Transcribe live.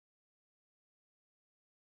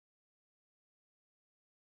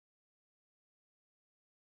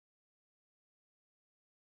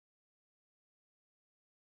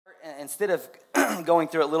instead of going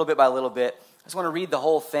through it little bit by little bit, I just want to read the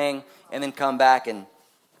whole thing and then come back and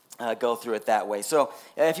go through it that way. So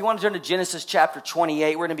if you want to turn to Genesis chapter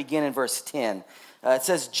 28, we're going to begin in verse 10. It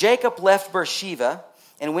says, Jacob left Beersheba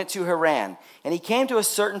and went to Haran. And he came to a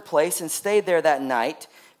certain place and stayed there that night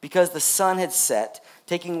because the sun had set.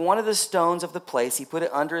 Taking one of the stones of the place, he put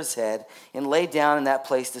it under his head and lay down in that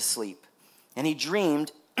place to sleep. And he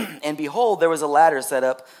dreamed, and behold, there was a ladder set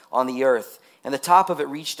up on the earth, and the top of it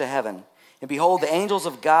reached to heaven. And behold, the angels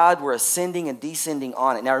of God were ascending and descending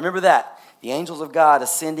on it. Now remember that. The angels of God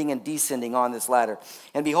ascending and descending on this ladder.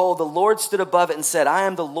 And behold, the Lord stood above it and said, I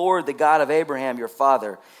am the Lord, the God of Abraham, your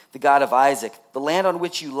father, the God of Isaac. The land on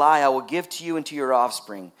which you lie I will give to you and to your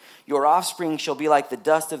offspring. Your offspring shall be like the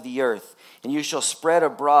dust of the earth, and you shall spread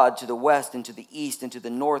abroad to the west and to the east and to the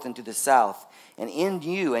north and to the south. And in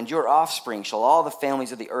you and your offspring shall all the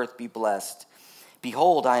families of the earth be blessed.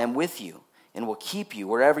 Behold, I am with you, and will keep you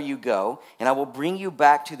wherever you go, and I will bring you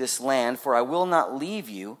back to this land, for I will not leave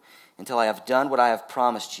you until I have done what I have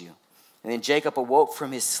promised you. And then Jacob awoke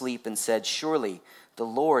from his sleep and said, Surely the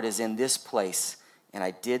Lord is in this place, and I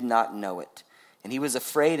did not know it. And he was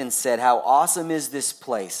afraid and said, How awesome is this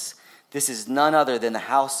place! This is none other than the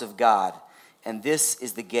house of God, and this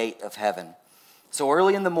is the gate of heaven. So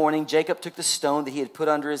early in the morning, Jacob took the stone that he had put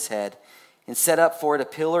under his head and set up for it a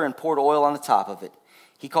pillar and poured oil on the top of it.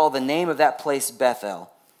 He called the name of that place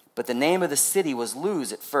Bethel, but the name of the city was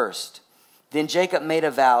Luz at first. Then Jacob made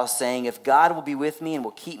a vow, saying, If God will be with me and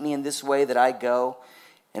will keep me in this way that I go,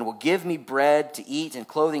 and will give me bread to eat and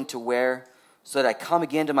clothing to wear, so that I come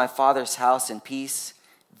again to my father's house in peace,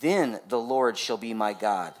 then the Lord shall be my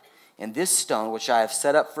God. And this stone which I have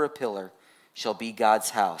set up for a pillar shall be God's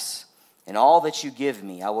house. And all that you give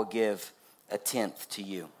me, I will give a tenth to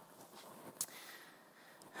you.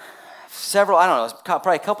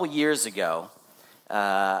 Probably a couple years ago,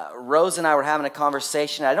 Rose and I were having a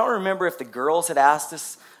conversation. I don't remember if the girls had asked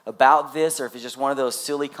us about this or if it's just one of those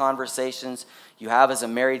silly conversations you have as a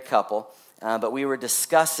married couple. But we were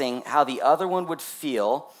discussing how the other one would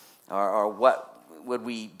feel or what would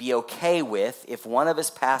we be okay with if one of us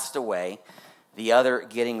passed away, the other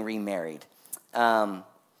getting remarried. And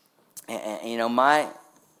my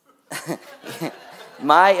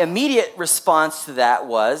my immediate response to that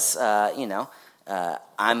was, I'm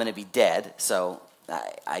going to be dead, so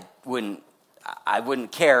I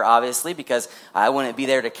wouldn't care, obviously, because I wouldn't be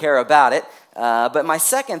there to care about it. But my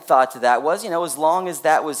second thought to that was, as long as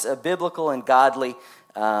that was biblical and godly,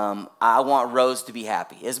 I want Rose to be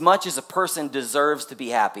happy. As much as a person deserves to be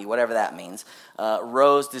happy, whatever that means,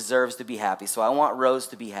 Rose deserves to be happy. So I want Rose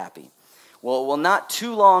to be happy. Well, not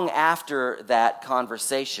too long after that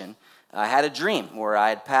conversation, I had a dream where I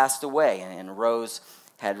had passed away and Rose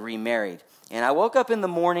had remarried. And I woke up in the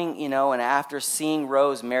morning, and after seeing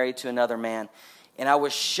Rose married to another man, and I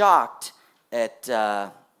was shocked at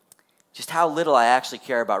just how little I actually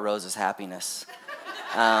care about Rose's happiness.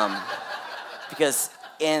 Because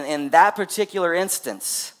in that particular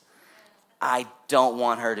instance, I don't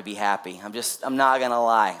want her to be happy. I'm not going to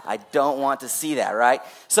lie. I don't want to see that, right?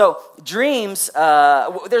 So dreams,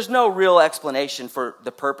 there's no real explanation for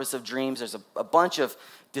the purpose of dreams. There's a bunch of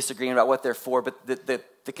disagreeing about what they're for, but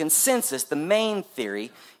the consensus, the main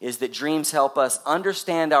theory, is that dreams help us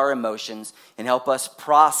understand our emotions and help us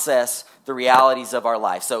process the realities of our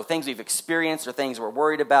life. So things we've experienced or things we're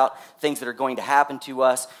worried about, things that are going to happen to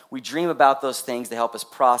us, we dream about those things to help us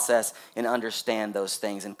process and understand those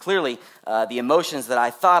things. And clearly, the emotions that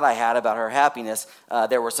I thought I had about her happiness,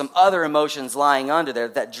 there were some other emotions lying under there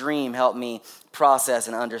that dream helped me process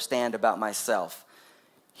and understand about myself.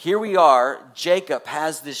 Here we are, Jacob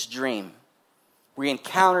has this dream where he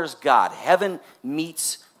encounters God. Heaven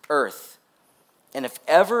meets earth. And if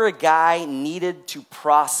ever a guy needed to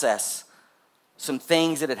process some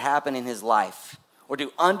things that had happened in his life or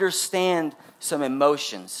to understand some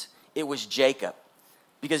emotions, it was Jacob.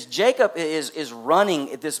 Because Jacob is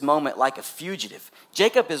running at this moment like a fugitive.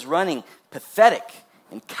 Jacob is running pathetic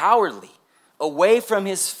and cowardly away from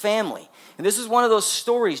his family. And this is one of those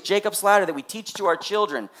stories, Jacob's ladder, that we teach to our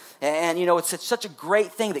children. And, it's such a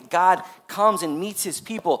great thing that God comes and meets his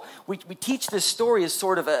people. We teach this story as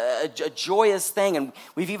sort of a joyous thing. And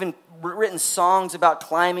we've even written songs about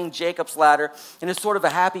climbing Jacob's ladder. And it's sort of a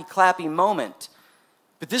happy, clappy moment.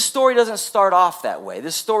 But this story doesn't start off that way.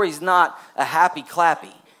 This story is not a happy,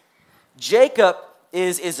 clappy. Jacob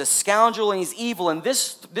is a scoundrel and he's evil. And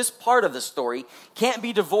this part of the story can't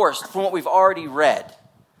be divorced from what we've already read.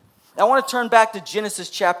 Now, I want to turn back to Genesis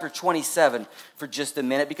chapter 27 for just a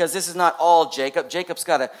minute, because this is not all Jacob. Jacob's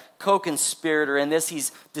got a co-conspirator in this.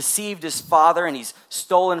 He's deceived his father, and he's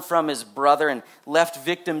stolen from his brother and left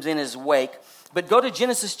victims in his wake. But go to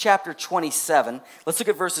Genesis chapter 27. Let's look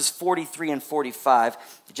at verses 43 and 45.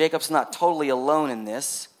 Jacob's not totally alone in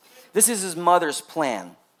this. This is his mother's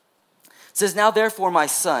plan. It says, "Now therefore, my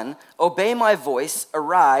son, obey my voice,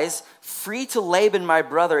 arise, free to Laban my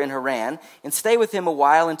brother in Haran, and stay with him a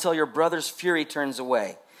while until your brother's fury turns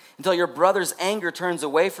away, until your brother's anger turns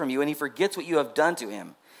away from you, and he forgets what you have done to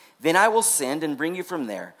him. Then I will send and bring you from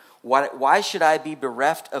there. Why should I be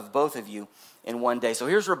bereft of both of you in one day?" So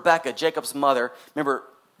here's Rebekah, Jacob's mother. Remember,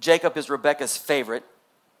 Jacob is Rebekah's favorite.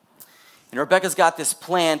 And Rebekah's got this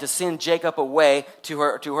plan to send Jacob away to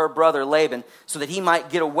her brother Laban so that he might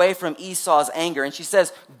get away from Esau's anger. And she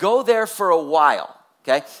says, go there for a while.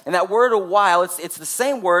 Okay? And that word "a while," it's the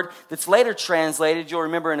same word that's later translated. You'll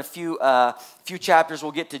remember in a few chapters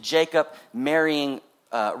we'll get to Jacob marrying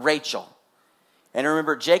Rachel. And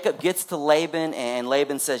remember, Jacob gets to Laban, and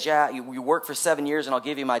Laban says, "Yeah, you work for 7 years and I'll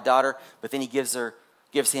give you my daughter." But then he gives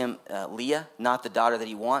him Leah, not the daughter that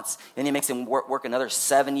he wants. Then he makes him work another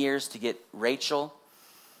 7 years to get Rachel.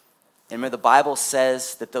 And remember, the Bible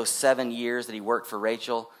says that those 7 years that he worked for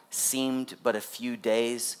Rachel seemed but a few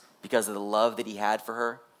days because of the love that he had for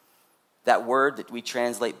her. That word that we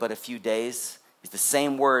translate "but a few days" is the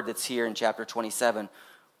same word that's here in chapter 27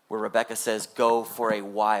 where Rebekah says, "go for a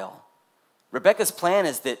while." Rebekah's plan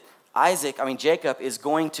is that Jacob is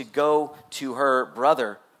going to go to her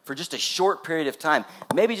brother for just a short period of time,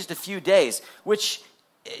 maybe just a few days, which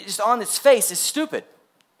just on its face is stupid,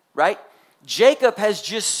 right? Jacob has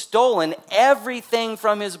just stolen everything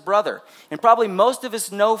from his brother. And probably most of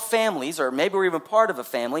us know families, or maybe we're even part of a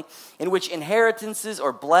family, in which inheritances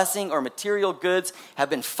or blessing or material goods have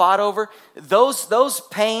been fought over. Those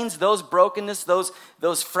pains, those brokenness,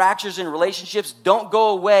 those fractures in relationships don't go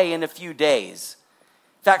away in a few days.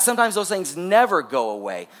 In fact, sometimes those things never go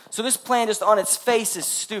away. So this plan just on its face is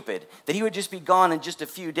stupid, that he would just be gone in just a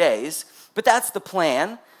few days. But that's the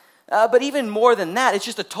plan. But even more than that, it's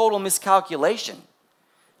just a total miscalculation.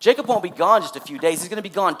 Jacob won't be gone just a few days. He's going to be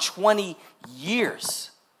gone 20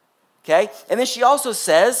 years. Okay? And then she also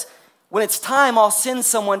says, when it's time, I'll send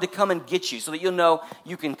someone to come and get you so that you'll know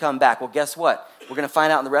you can come back. Well, guess what? We're going to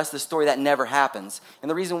find out in the rest of the story that never happens. And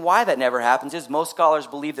the reason why that never happens is most scholars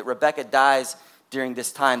believe that Rebekah dies during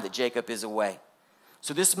this time that Jacob is away.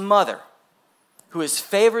 So this mother, who has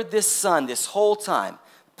favored this son this whole time,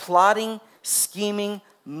 plotting, scheming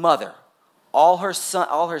mother, all her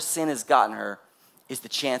sin has gotten her is the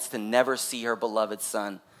chance to never see her beloved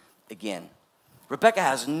son again. Rebekah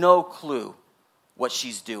has no clue what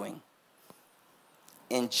she's doing.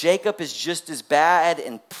 And Jacob is just as bad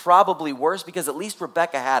and probably worse, because at least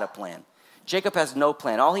Rebekah had a plan. Jacob has no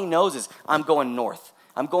plan. All he knows is, I'm going north.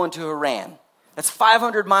 I'm going to Haran. That's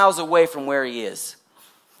 500 miles away from where he is.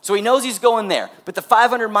 So he knows he's going there. But the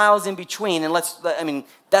 500 miles in between, and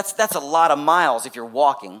that's a lot of miles if you're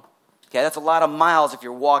walking. Okay, that's a lot of miles if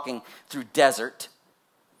you're walking through desert.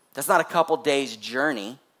 That's not a couple days'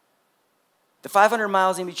 journey. The 500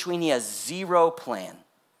 miles in between, he has zero plan.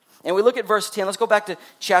 And we look at verse 10. Let's go back to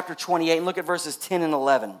chapter 28 and look at verses 10 and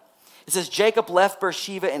 11. It says, Jacob left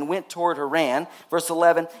Beersheba and went toward Haran. Verse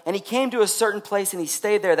 11, and he came to a certain place and he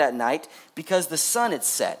stayed there that night because the sun had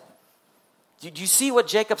set. Do you see what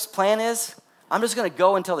Jacob's plan is? I'm just going to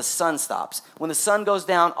go until the sun stops. When the sun goes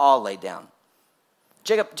down, I'll lay down.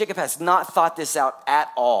 Jacob has not thought this out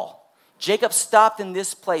at all. Jacob stopped in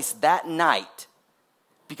this place that night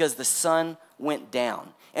because the sun went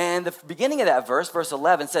down. And the beginning of that verse, verse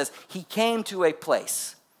 11, says he came to a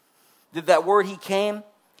place. That word "he came,"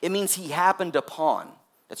 it means he happened upon.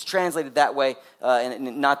 It's translated that way,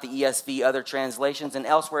 and not the ESV, other translations, and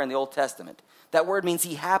elsewhere in the Old Testament. That word means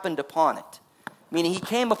he happened upon it, meaning he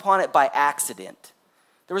came upon it by accident.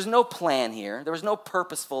 There was no plan here. There was no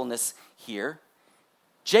purposefulness here.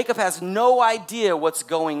 Jacob has no idea what's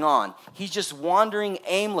going on. He's just wandering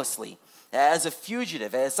aimlessly as a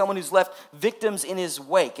fugitive, as someone who's left victims in his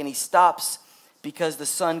wake, and he stops because the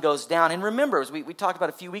sun goes down. And remember, as we talked about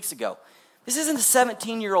a few weeks ago, this isn't a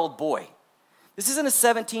 17-year-old boy. This isn't a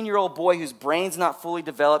 17-year-old boy whose brain's not fully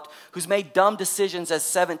developed, who's made dumb decisions as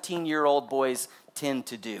 17-year-old boys tend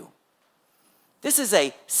to do. This is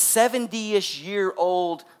a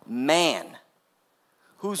 70-ish-year-old man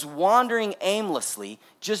who's wandering aimlessly,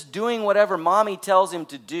 just doing whatever mommy tells him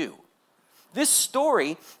to do. This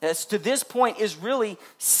story, to this point, is really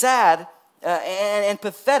sad and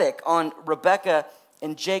pathetic on Rebekah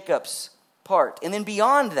and Jacob's part. apart. And then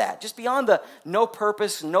beyond that, just beyond the no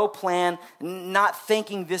purpose, no plan, not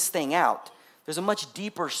thinking this thing out, there's a much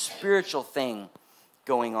deeper spiritual thing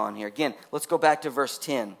going on here. Again, let's go back to verse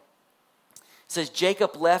 10. It says,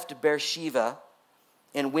 Jacob left Beersheba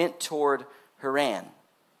and went toward Haran.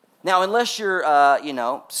 Now, unless you're,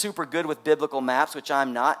 super good with biblical maps, which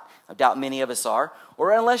I'm not, I doubt many of us are,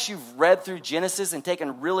 or unless you've read through Genesis and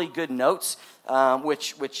taken really good notes,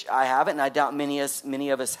 which I haven't, and I doubt many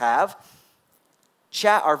of us have.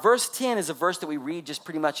 Our verse 10 is a verse that we read just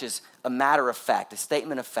pretty much as a matter of fact, a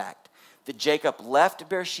statement of fact, that Jacob left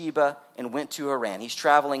Beersheba and went to Haran. He's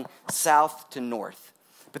traveling south to north.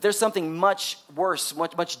 But there's something much worse,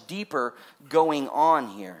 much deeper going on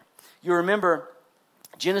here. You remember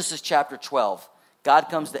Genesis chapter 12. God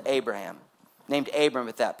comes to Abraham, named Abram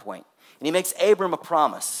at that point. And he makes Abram a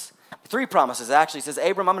promise. 3 promises, actually. He says,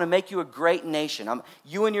 Abram, I'm going to make you a great nation.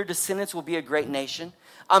 You and your descendants will be a great nation.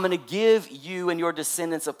 I'm going to give you and your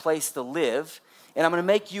descendants a place to live. And I'm going to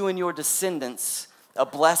make you and your descendants a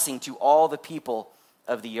blessing to all the people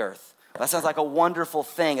of the earth. That sounds like a wonderful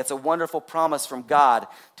thing. It's a wonderful promise from God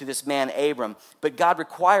to this man, Abram. But God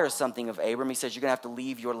requires something of Abram. He says, you're going to have to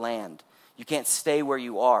leave your land. You can't stay where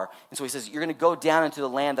you are. And so he says, you're going to go down into the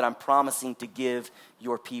land that I'm promising to give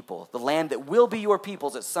your people. The land that will be your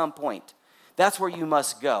people's at some point. That's where you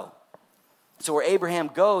must go. So where Abraham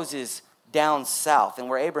goes is down south. And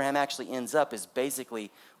where Abraham actually ends up is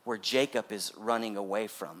basically where Jacob is running away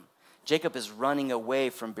from. Jacob is running away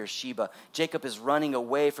from Beersheba. Jacob is running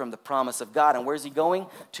away from the promise of God. And where's he going?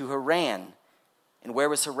 To Haran. And where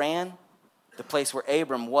was Haran? The place where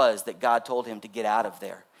Abram was that God told him to get out of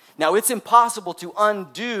there. Now, it's impossible to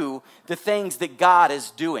undo the things that God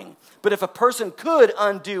is doing. But if a person could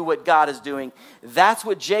undo what God is doing, that's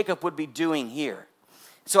what Jacob would be doing here.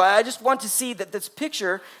 So I just want to see that this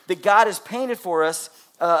picture that God has painted for us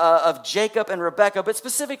of Jacob and Rebekah, but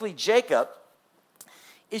specifically Jacob,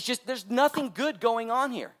 is just, there's nothing good going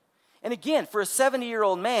on here. And again, for a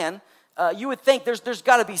 70-year-old man, you would think there's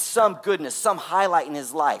got to be some goodness, some highlight in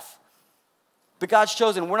his life. But God's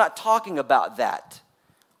chosen, we're not talking about that.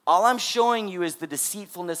 All I'm showing you is the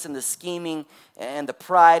deceitfulness and the scheming and the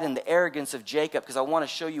pride and the arrogance of Jacob, because I want to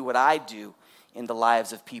show you what I do in the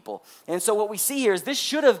lives of people. And so what we see here is this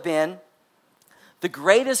should have been the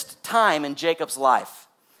greatest time in Jacob's life,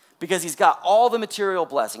 because he's got all the material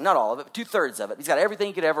blessing, not all of it, but 2/3 of it. He's got everything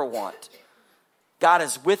he could ever want. God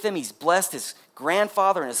is with him. He's blessed his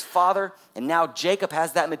grandfather and his father, and now Jacob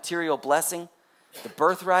has that material blessing, the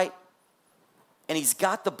birthright. And he's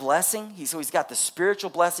got the blessing. So he's got the spiritual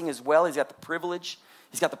blessing as well. He's got the privilege.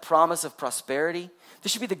 He's got the promise of prosperity.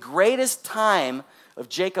 This should be the greatest time of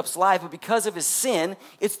Jacob's life, but because of his sin,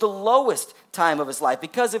 it's the lowest time of his life.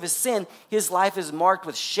 Because of his sin, his life is marked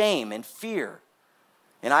with shame and fear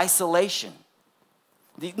and isolation.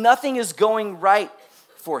 Nothing is going right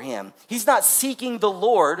for him. He's not seeking the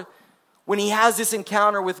Lord when he has this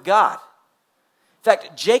encounter with God. In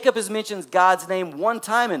fact, Jacob has mentioned God's name one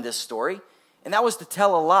time in this story, and that was to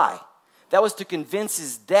tell a lie. That was to convince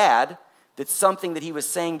his dad that something that he was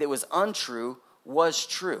saying that was untrue was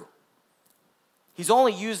true. He's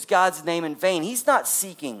only used God's name in vain. He's not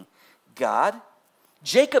seeking God.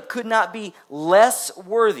 Jacob could not be less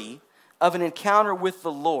worthy of an encounter with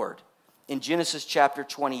the Lord in Genesis chapter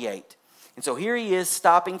 28. And so here he is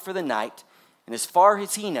stopping for the night, and as far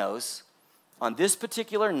as he knows, on this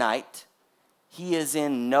particular night, he is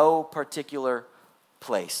in no particular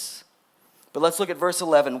place. But let's look at verse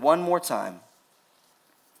 11 one more time.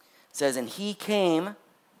 It says, and he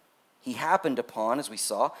happened upon, as we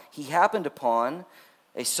saw, he happened upon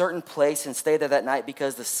a certain place and stayed there that night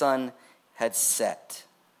because the sun had set.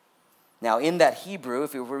 Now, in that Hebrew,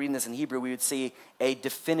 if we were reading this in Hebrew, we would see a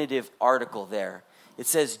definitive article there. It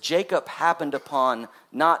says, Jacob happened upon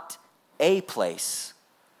not a place.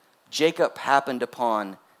 Jacob happened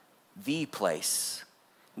upon the place.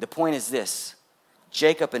 And the point is this.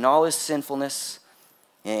 Jacob, in all his sinfulness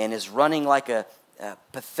and is running like a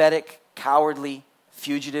pathetic, cowardly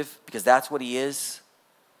fugitive, because that's what he is.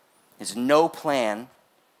 There's no plan.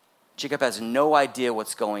 Jacob has no idea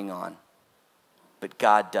what's going on, but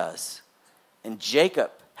God does. And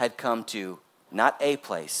Jacob had come to not a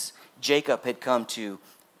place. Jacob had come to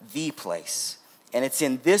the place. And it's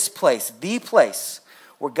in this place, the place,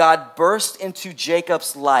 where God burst into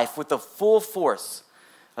Jacob's life with the full force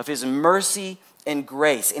of his mercy and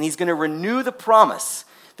grace. And he's going to renew the promise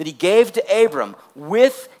that he gave to Abram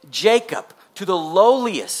with Jacob to the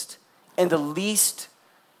lowliest and the least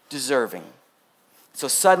deserving. So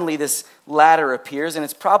suddenly this ladder appears, and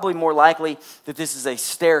it's probably more likely that this is a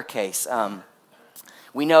staircase.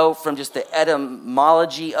 We know from just the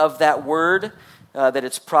etymology of that word that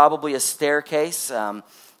it's probably a staircase.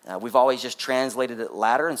 We've always just translated it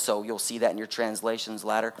ladder, and so you'll see that in your translations,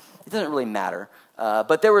 ladder. It doesn't really matter.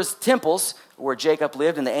 But there was temples where Jacob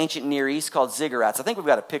lived in the ancient Near East called ziggurats. I think we've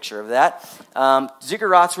got a picture of that.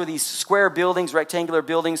 Ziggurats were these square buildings, rectangular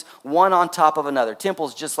buildings, one on top of another.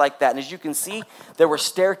 Temples just like that. And as you can see, there were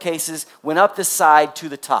staircases, went up the side to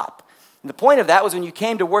the top. And the point of that was when you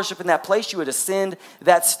came to worship in that place, you would ascend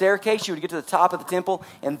that staircase, you would get to the top of the temple,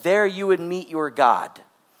 and there you would meet your God.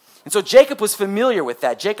 And so Jacob was familiar with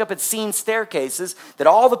that. Jacob had seen staircases that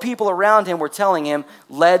all the people around him were telling him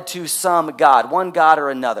led to some God, one God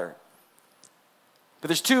or another. But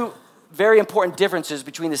there's two very important differences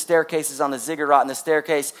between the staircases on the ziggurat and the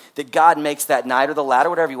staircase that God makes that night, or the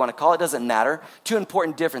ladder, whatever you want to call it, doesn't matter. Two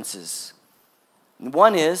important differences.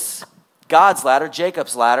 One is God's ladder,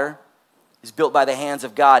 Jacob's ladder, is built by the hands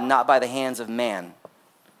of God, not by the hands of man.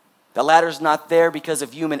 That ladder's not there because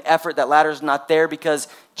of human effort. That ladder's not there because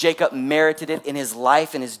Jacob merited it in his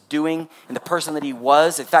life and his doing and the person that he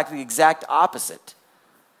was. In fact, the exact opposite.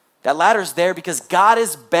 That ladder's there because God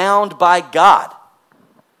is bound by God.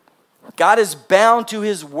 God is bound to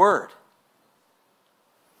his word.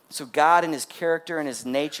 So God in his character and his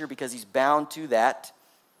nature, because he's bound to that,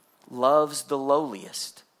 loves the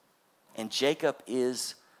lowliest. And Jacob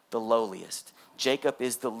is the lowliest. Jacob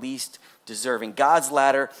is the least deserving. God's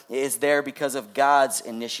ladder is there because of God's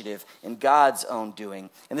initiative and God's own doing.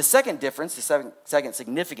 And the second difference, the second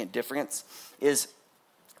significant difference, is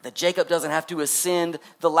that Jacob doesn't have to ascend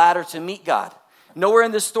the ladder to meet God. Nowhere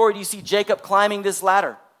in this story do you see Jacob climbing this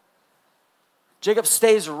ladder. Jacob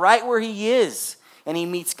stays right where he is and he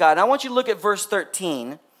meets God. And I want you to look at verse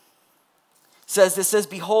 13. It says,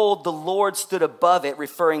 behold, the Lord stood above it,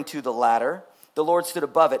 referring to the ladder. The Lord stood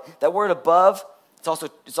above it. That word above,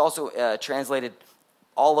 it's also translated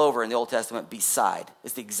all over in the Old Testament, beside.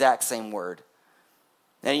 It's the exact same word.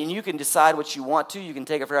 And you can decide what you want to. You can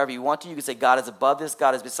take it for however you want to. You can say God is above this,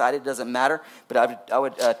 God is beside it. It doesn't matter. But I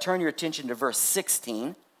would turn your attention to verse 16.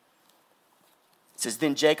 It says,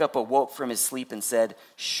 then Jacob awoke from his sleep and said,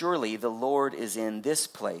 surely the Lord is in this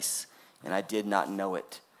place, and I did not know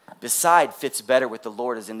it. Beside fits better with the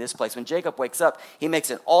Lord is in this place. When Jacob wakes up, he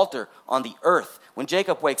makes an altar on the earth. When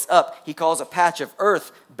Jacob wakes up, he calls a patch of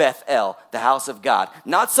earth Bethel, the house of God.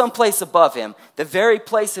 Not some place above him, the very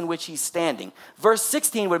place in which he's standing. Verse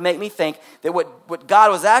 16 would make me think that what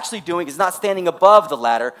God was actually doing is not standing above the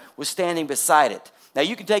ladder, was standing beside it. Now,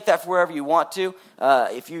 you can take that for wherever you want to.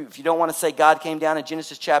 If you don't want to say God came down in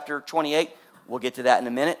Genesis chapter 28, we'll get to that in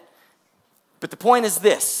a minute. But the point is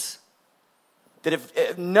this, that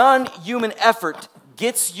if none human effort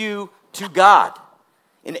gets you to God,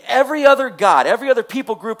 and every other God, every other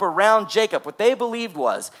people group around Jacob, what they believed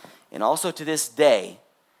was, and also to this day,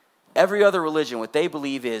 every other religion, what they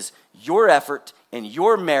believe is your effort and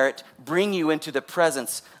your merit bring you into the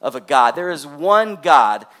presence of a God. There is one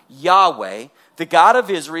God, Yahweh, the God of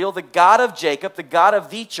Israel, the God of Jacob, the God of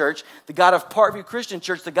the church, the God of Parkview Christian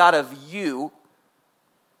Church, the God of you,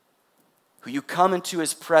 who you come into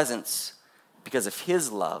his presence because of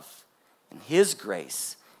his love and his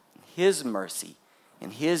grace and his mercy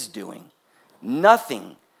and his doing.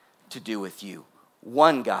 Nothing to do with you.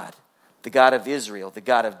 One God, the God of Israel, the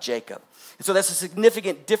God of Jacob. And so that's a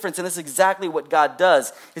significant difference, and that's exactly what God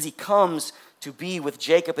does, is he comes to be with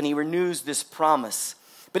Jacob and he renews this promise.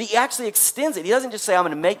 But he actually extends it. He doesn't just say, I'm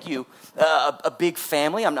going to make you a big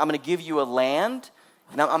family. I'm going to give you a land,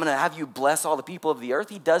 and I'm going to have you bless all the people of the earth.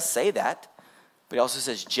 He does say that. But he also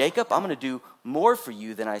says, Jacob, I'm going to do more for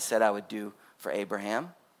you than I said I would do for Abraham.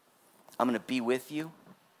 I'm going to be with you.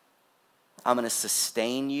 I'm going to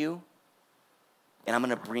sustain you. And I'm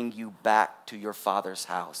going to bring you back to your father's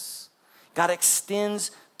house. God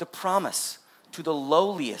extends the promise to the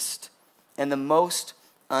lowliest and the most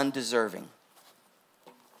undeserving.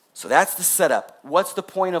 So that's the setup. What's the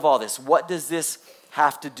point of all this? What does this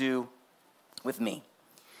have to do with me?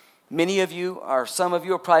 Many of you, or some of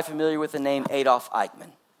you, are probably familiar with the name Adolf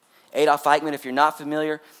Eichmann. Adolf Eichmann, if you're not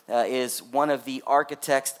familiar, is one of the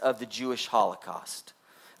architects of the Jewish Holocaust.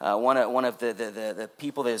 One of the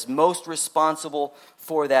people that is most responsible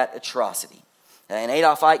for that atrocity. And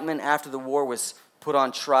Adolf Eichmann, after the war, was put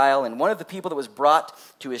on trial. And one of the people that was brought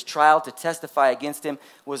to his trial to testify against him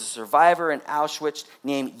was a survivor in Auschwitz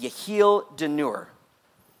named Yehiel Denur.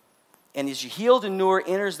 And as Yehiel Denur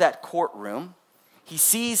enters that courtroom, he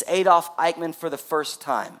sees Adolf Eichmann for the first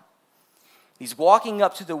time. He's walking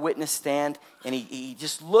up to the witness stand, and he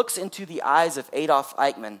just looks into the eyes of Adolf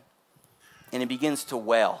Eichmann, and he begins to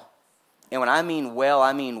wail. And when I mean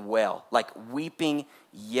wail, like weeping,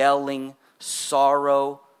 yelling,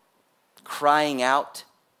 sorrow, crying out,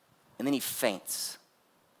 and then he faints.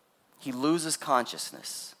 He loses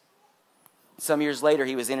consciousness. Some years later,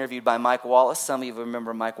 he was interviewed by Mike Wallace. Some of you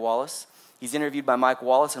remember Mike Wallace. He's interviewed by Mike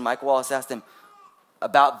Wallace, and Mike Wallace asked him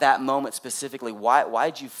about that moment specifically.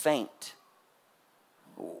 Why'd you faint?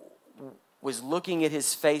 Was looking at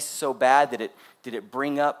his face so bad that did it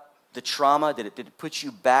bring up the trauma? Did it put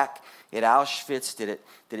you back at Auschwitz? Did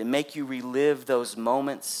it make you relive those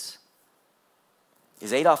moments?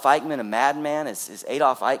 Is Adolf Eichmann a madman? Is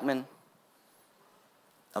Adolf Eichmann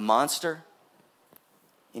a monster?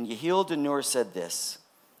 And Yehiel Denur said this.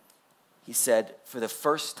 He said, for the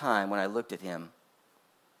first time when I looked at him,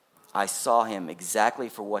 I saw him exactly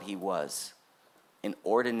for what he was, an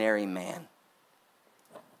ordinary man.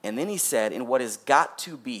 And then he said, in what has got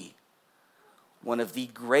to be one of the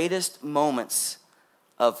greatest moments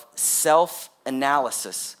of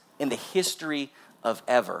self-analysis in the history of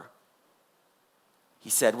ever, he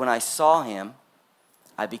said, when I saw him,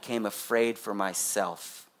 I became afraid for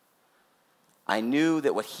myself. I knew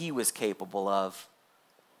that what he was capable of,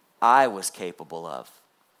 I was capable of.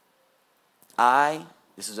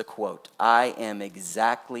 This is a quote, I am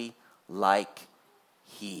exactly like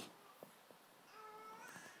he.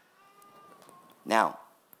 Now,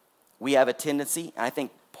 we have a tendency, and I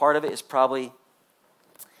think part of it is probably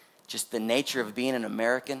just the nature of being an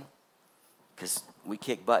American, because we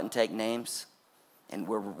kick butt and take names, and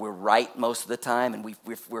we're right most of the time, and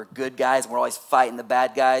we're good guys, and we're always fighting the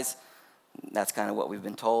bad guys. That's kind of what we've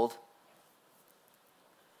been told.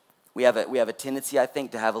 We have a tendency, I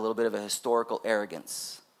think, to have a little bit of a historical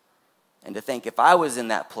arrogance, and to think if I was in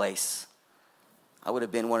that place, I would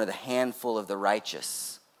have been one of the handful of the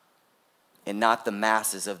righteous and not the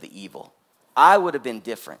masses of the evil. I would have been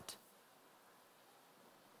different.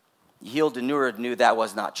 Yehiel Denur knew that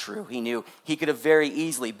was not true. He knew he could have very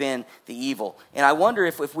easily been the evil. And I wonder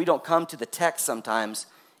if we don't come to the text sometimes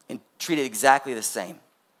and treat it exactly the same.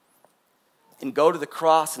 And go to the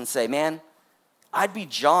cross and say, man, I'd be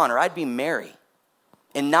John or I'd be Mary,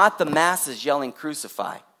 and not the masses yelling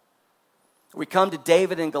crucify. We come to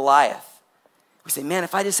David and Goliath. We say, man,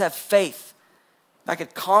 if I just have faith, if I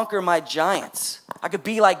could conquer my giants, I could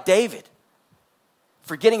be like David.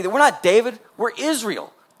 Forgetting that we're not David, we're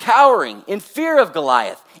Israel, cowering in fear of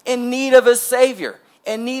Goliath, in need of a Savior,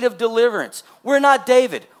 in need of deliverance. We're not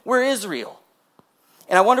David, we're Israel.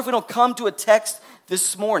 And I wonder if we don't come to a text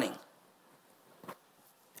this morning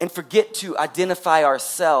and forget to identify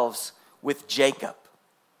ourselves with Jacob.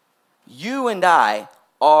 You and I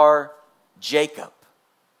are Jacob.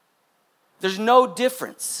 There's no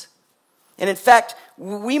difference. And in fact,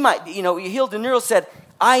 we might, Yehiel Denur said,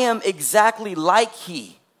 I am exactly like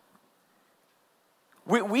he.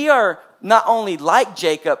 We are not only like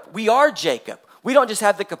Jacob, we are Jacob. We don't just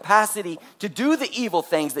have the capacity to do the evil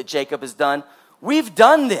things that Jacob has done. We've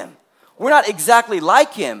done them. We're not exactly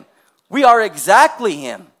like him. We are exactly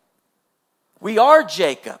him. We are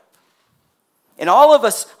Jacob. And all of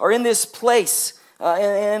us are in this place,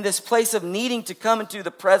 in this place of needing to come into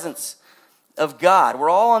the presence of God. We're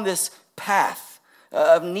all on this path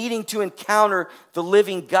of needing to encounter the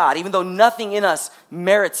living God, even though nothing in us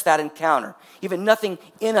merits that encounter. Even nothing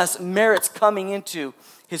in us merits coming into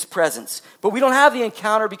his presence. But we don't have the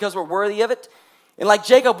encounter because we're worthy of it. And like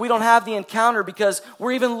Jacob, we don't have the encounter because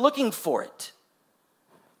we're even looking for it.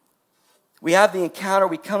 We have the encounter,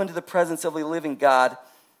 we come into the presence of the living God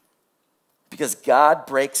because God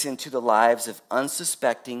breaks into the lives of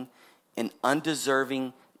unsuspecting and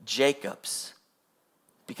undeserving Jacobs,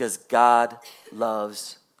 because God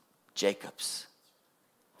loves Jacobs.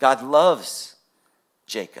 God loves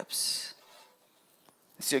Jacobs.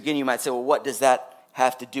 So again, you might say, well, what does that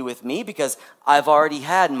have to do with me? Because I've already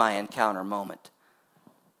had my encounter moment.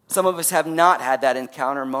 Some of us have not had that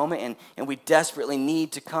encounter moment, and we desperately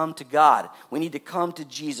need to come to God. We need to come to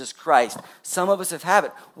Jesus Christ. Some of us have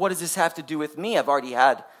it. What does this have to do with me? I've already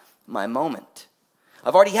had my moment.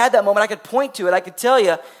 I've already had that moment. I could point to it. I could tell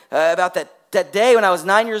you about that day when I was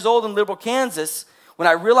 9 years old in Liberal, Kansas, when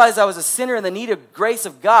I realized I was a sinner in the need of grace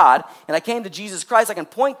of God, and I came to Jesus Christ. I can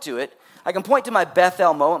point to it. I can point to my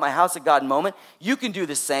Bethel moment, my house of God moment. You can do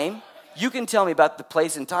the same. You can tell me about the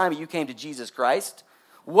place and time that you came to Jesus Christ.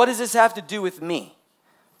 What does this have to do with me?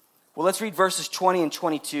 Well, let's read verses 20 and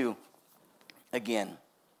 22 again.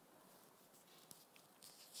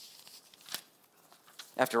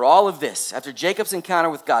 After all of this, after Jacob's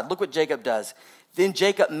encounter with God, look what Jacob does. Then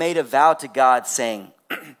Jacob made a vow to God, saying,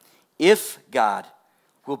 if God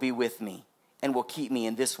will be with me and will keep me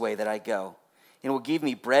in this way that I go, and will give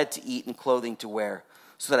me bread to eat and clothing to wear,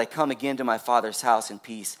 so that I come again to my father's house in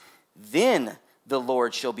peace, then the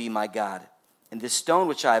Lord shall be my God, And this stone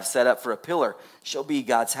which I have set up for a pillar shall be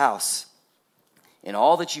God's house. In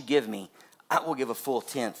all that you give me, I will give a full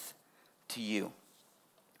tenth to you.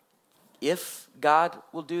 If God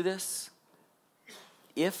will do this,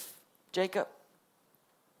 if, Jacob,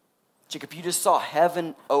 you just saw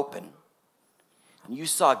heaven open. You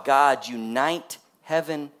saw God unite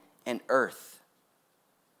heaven and earth.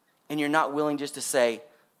 And you're not willing just to say,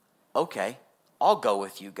 okay, I'll go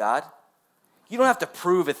with you, God. You don't have to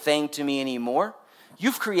prove a thing to me anymore.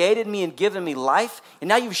 You've created me and given me life, and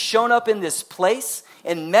now you've shown up in this place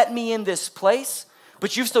and met me in this place,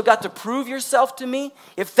 but you've still got to prove yourself to me.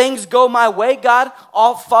 If things go my way, God,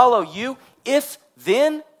 I'll follow you. If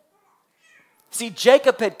then, see,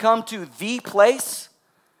 Jacob had come to the place,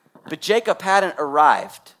 but Jacob hadn't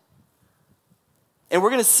arrived. And we're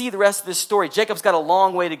going to see the rest of this story. Jacob's got a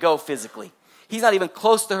long way to go physically. He's not even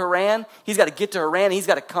close to Haran. He's got to get to Haran, and he's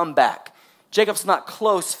got to come back. Jacob's not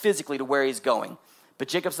close physically to where he's going, but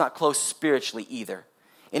Jacob's not close spiritually either.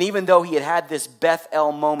 And even though he had had this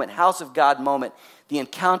Bethel moment, house of God moment, the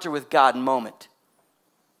encounter with God moment,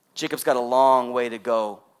 Jacob's got a long way to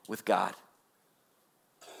go with God.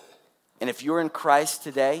 And if you're in Christ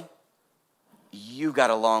today, you got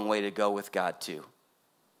a long way to go with God too.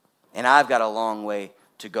 And I've got a long way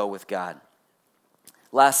to go with God.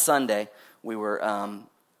 Last Sunday, we were on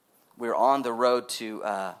the road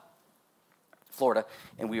to Florida,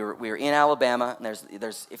 and we were in Alabama. And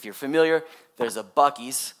there's if you're familiar, there's a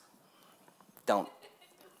Buc-ee's.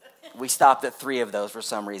 We stopped at 3 of those for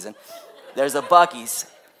some reason. There's a Buc-ee's.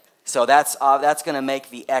 So that's going to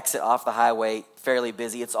make the exit off the highway fairly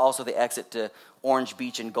busy. It's also the exit to Orange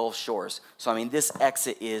Beach and Gulf Shores. So, I mean, this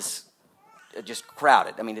exit is just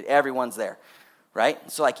crowded. I mean, everyone's there, right?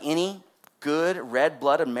 So like any good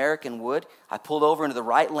red-blooded American would, I pulled over into the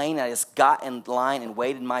right lane, and I just got in line and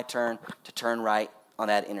waited my turn to turn right on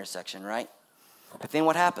that intersection, right? But then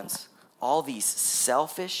what happens? All these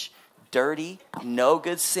selfish, dirty,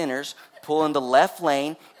 no-good sinners pull in the left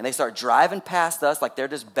lane, and they start driving past us like they're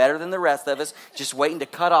just better than the rest of us, just waiting to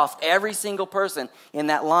cut off every single person in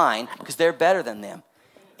that line because they're better than them.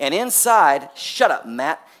 And inside, shut up,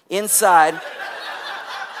 Matt, inside,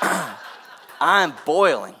 I'm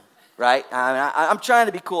boiling, right? I'm trying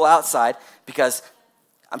to be cool outside because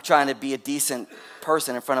I'm trying to be a decent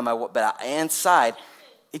person in front of but inside,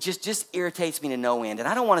 it just irritates me to no end. And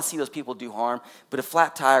I don't want to see those people do harm, but a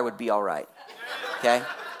flat tire would be all right, okay?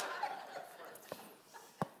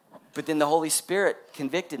 But then the Holy Spirit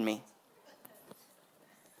convicted me.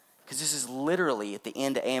 Because this is literally at the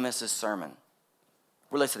end of Amos's sermon.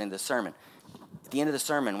 We're listening to the sermon. At the end of the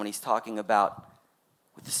sermon, when he's talking about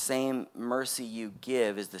with the same mercy you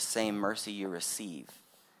give is the same mercy you receive.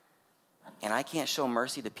 And I can't show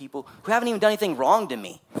mercy to people who haven't even done anything wrong to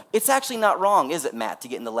me. It's actually not wrong, is it, Matt, to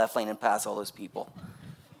get in the left lane and pass all those people?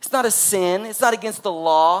 It's not a sin. It's not against the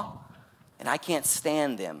law. And I can't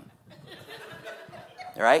stand them.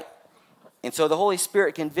 All right? And so the Holy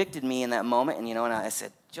Spirit convicted me in that moment. And, and I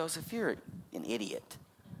said, Joseph, you're an idiot.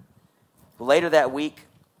 Well, later that week,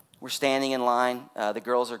 we're standing in line. The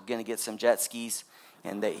girls are going to get some jet skis.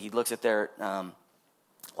 And he looks at their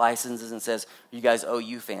licenses and says, you guys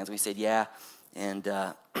OU fans? We said, yeah. And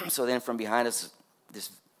so then from behind us,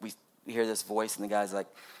 we hear this voice, and the guy's like,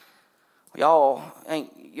 y'all,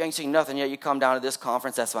 you ain't seen nothing yet. You come down to this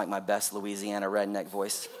conference. That's like my best Louisiana redneck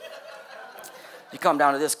voice. You come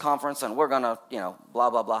down to this conference, and we're going to, blah,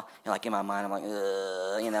 blah, blah. And like in my mind, I'm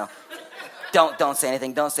like, don't say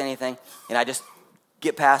anything. Don't say anything. And I just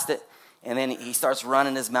get past it. And then he starts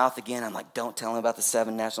running his mouth again. I'm like, don't tell him about the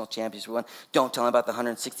 7 national championships we won. Don't tell him about the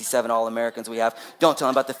 167 All-Americans we have. Don't tell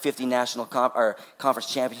him about the 50 national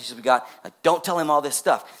conference championships we got. Like, don't tell him all this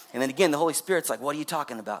stuff. And then again, the Holy Spirit's like, what are you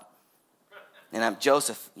talking about? And I'm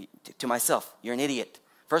Joseph, to myself, you're an idiot.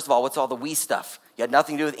 First of all, what's all the we stuff? You had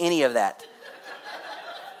nothing to do with any of that.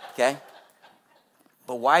 Okay?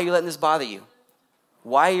 But why are you letting this bother you?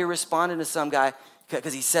 Why are you responding to some guy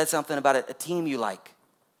because he said something about a team you like?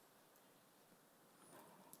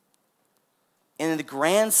 And in the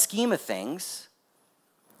grand scheme of things,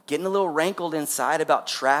 getting a little rankled inside about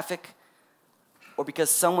traffic or because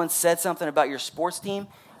someone said something about your sports team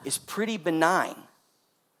is pretty benign.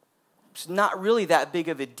 It's not really that big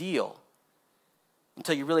of a deal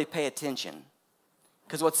until you really pay attention.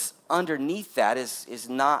 Because what's underneath that is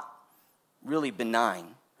not really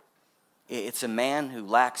benign. It's a man who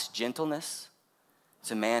lacks gentleness. It's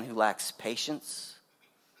a man who lacks patience.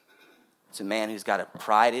 It's a man who's got a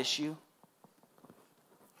pride issue,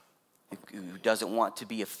 who doesn't want to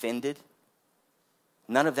be offended.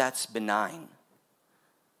 None of that's benign.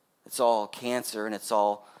 It's all cancer, and it's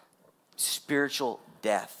all spiritual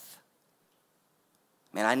death.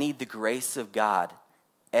 Man, I need the grace of God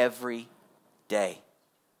every day.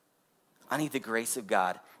 I need the grace of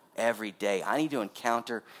God every day. I need to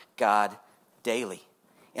encounter God daily.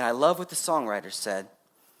 And I love what the songwriter said.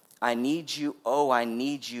 I need you, oh, I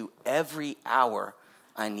need you every hour.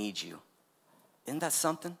 I need you. Isn't that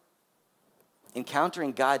something?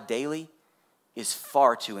 Encountering God daily is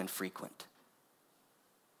far too infrequent.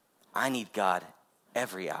 I need God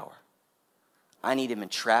every hour. I need him in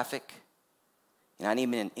traffic, and I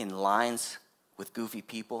need him in lines with goofy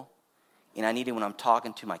people, and I need him when I'm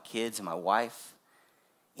talking to my kids and my wife,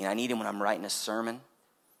 and I need him when I'm writing a sermon,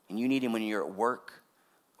 and you need him when you're at work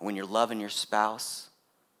or when you're loving your spouse.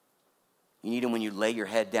 You need him when you lay your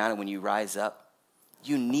head down and when you rise up.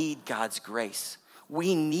 You need God's grace.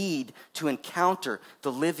 We need to encounter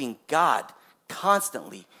the living God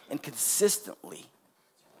constantly and consistently.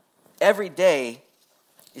 Every day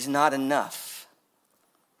is not enough.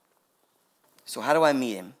 So how do I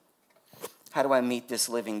meet him? How do I meet this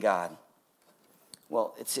living God?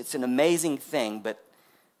 Well, it's an amazing thing, but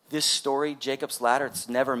this story, Jacob's ladder, it's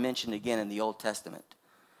never mentioned again in the Old Testament.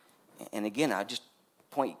 And again, I just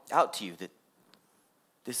point out to you that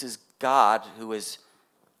this is God who is,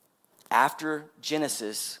 after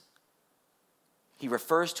Genesis, he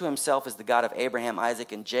refers to himself as the God of Abraham,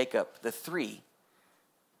 Isaac, and Jacob, the three,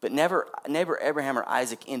 but never Abraham or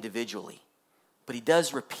Isaac individually. But he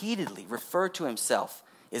does repeatedly refer to himself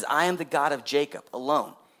as, I am the God of Jacob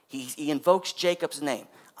alone. He invokes Jacob's name.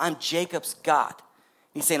 I'm Jacob's God.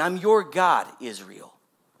 He's saying, I'm your God, Israel.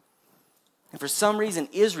 And for some reason,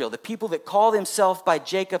 Israel, the people that call themselves by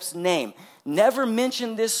Jacob's name, never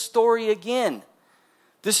mention this story again.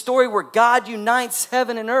 This story where God unites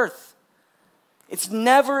heaven and earth. It's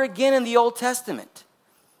never again in the Old Testament.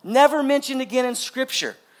 Never mentioned again in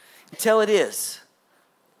Scripture until it is.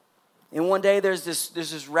 And one day there's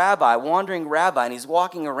this rabbi, wandering rabbi, and he's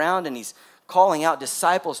walking around and he's calling out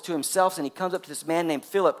disciples to himself, and he comes up to this man named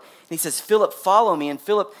Philip, and he says, Philip, follow me. And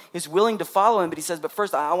Philip is willing to follow him, but he says, but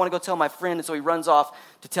first I want to go tell my friend. And so he runs off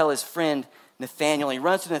to tell his friend Nathanael. He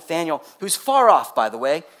runs to Nathanael, who's far off, by the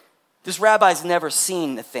way. This rabbi's never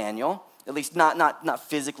seen Nathanael, at least not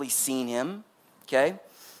physically seen him, okay?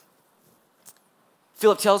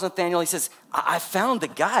 Philip tells Nathanael, he says, I found the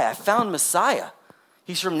guy, I found Messiah.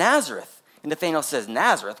 He's from Nazareth. And Nathanael says,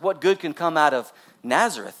 Nazareth? What good can come out of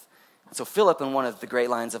Nazareth? And so Philip, in one of the great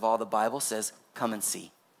lines of all the Bible, says, come and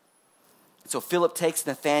see. So Philip takes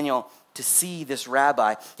Nathanael to see this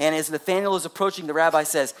rabbi. And as Nathanael is approaching, the rabbi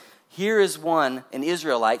says, here is one, an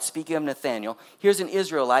Israelite, speaking of Nathanael, here's an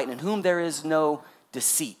Israelite in whom there is no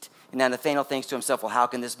deceit. And now Nathanael thinks to himself, well, how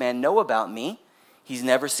can this man know about me? He's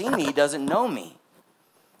never seen me. He doesn't know me.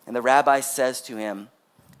 And the rabbi says to him,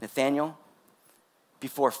 Nathanael,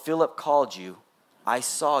 before Philip called you, I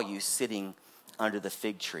saw you sitting under the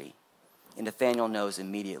fig tree. And Nathanael knows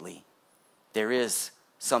immediately there is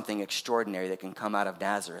something extraordinary that can come out of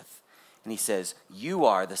Nazareth. And he says, you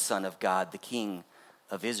are the Son of God, the King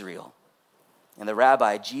of Israel. And the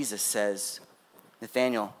rabbi, Jesus, says,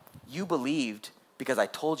 Nathanael, you believed because I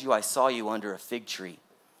told you I saw you under a fig tree.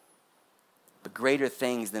 But greater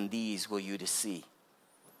things than these will you to see.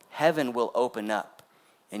 Heaven will open up,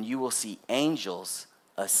 and you will see angels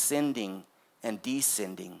ascending and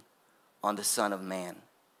descending on the Son of Man.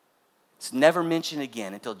 It's never mentioned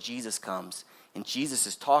again until Jesus comes. And Jesus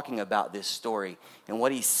is talking about this story. And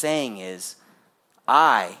what he's saying is,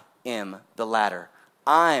 I am the ladder.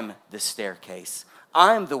 I'm the staircase.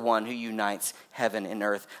 I'm the one who unites heaven and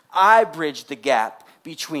earth. I bridge the gap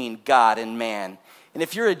between God and man. And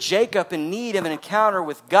if you're a Jacob in need of an encounter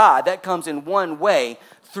with God, that comes in one way,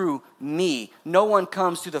 through me. No one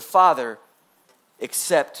comes to the Father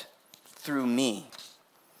except through me.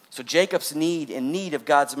 So Jacob's in need of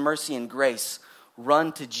God's mercy and grace,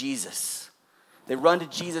 run to Jesus. They run to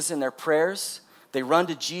Jesus in their prayers. They run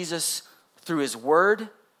to Jesus through his word.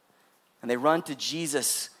 And they run to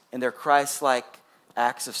Jesus in their Christ-like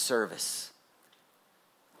acts of service.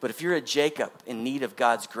 But if you're a Jacob in need of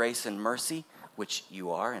God's grace and mercy, which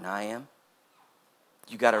you are and I am,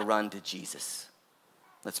 you got to run to Jesus.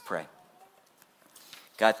 Let's pray.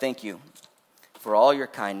 God, thank you for all your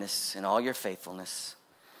kindness and all your faithfulness.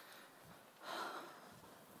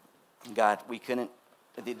 God, we couldn't,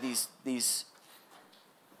 these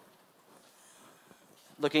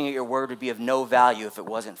looking at your word would be of no value if it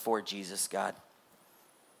wasn't for Jesus, God.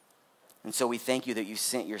 And so we thank you that you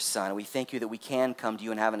sent your son. We thank you that we can come to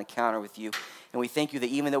you and have an encounter with you. And we thank you that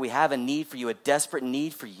even though we have a need for you, a desperate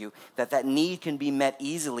need for you, that need can be met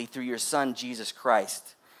easily through your son, Jesus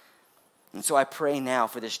Christ. And so I pray now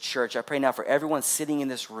for this church. I pray now for everyone sitting in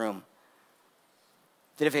this room.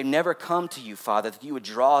 That if they've never come to you, Father, that you would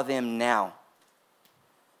draw them now.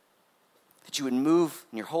 That you would move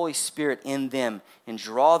in your Holy Spirit in them and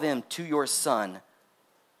draw them to your Son.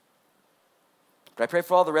 But I pray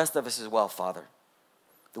for all the rest of us as well, Father.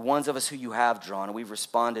 The ones of us who you have drawn, and we've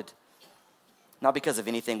responded not because of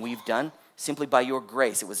anything we've done, simply by your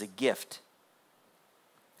grace. It was a gift.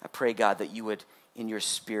 I pray, God, that you would, in your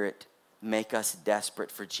Spirit, make us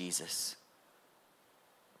desperate for Jesus.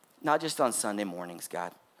 Not just on Sunday mornings,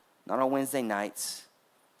 God. Not on Wednesday nights.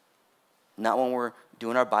 Not when we're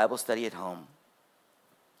doing our Bible study at home.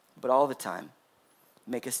 But all the time.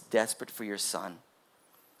 Make us desperate for your Son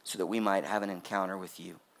so that we might have an encounter with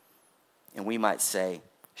you. And we might say,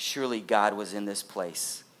 surely God was in this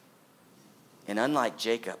place. And unlike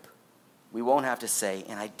Jacob, we won't have to say,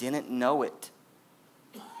 and I didn't know it.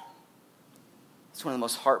 It's one of the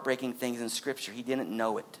most heartbreaking things in Scripture. He didn't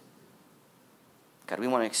know it. God, we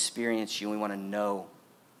want to experience you. We want to know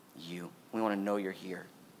you. We want to know you're here.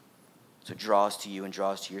 So draw us to you and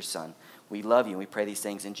draw us to your Son. We love you and we pray these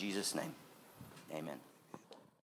things in Jesus' name. Amen.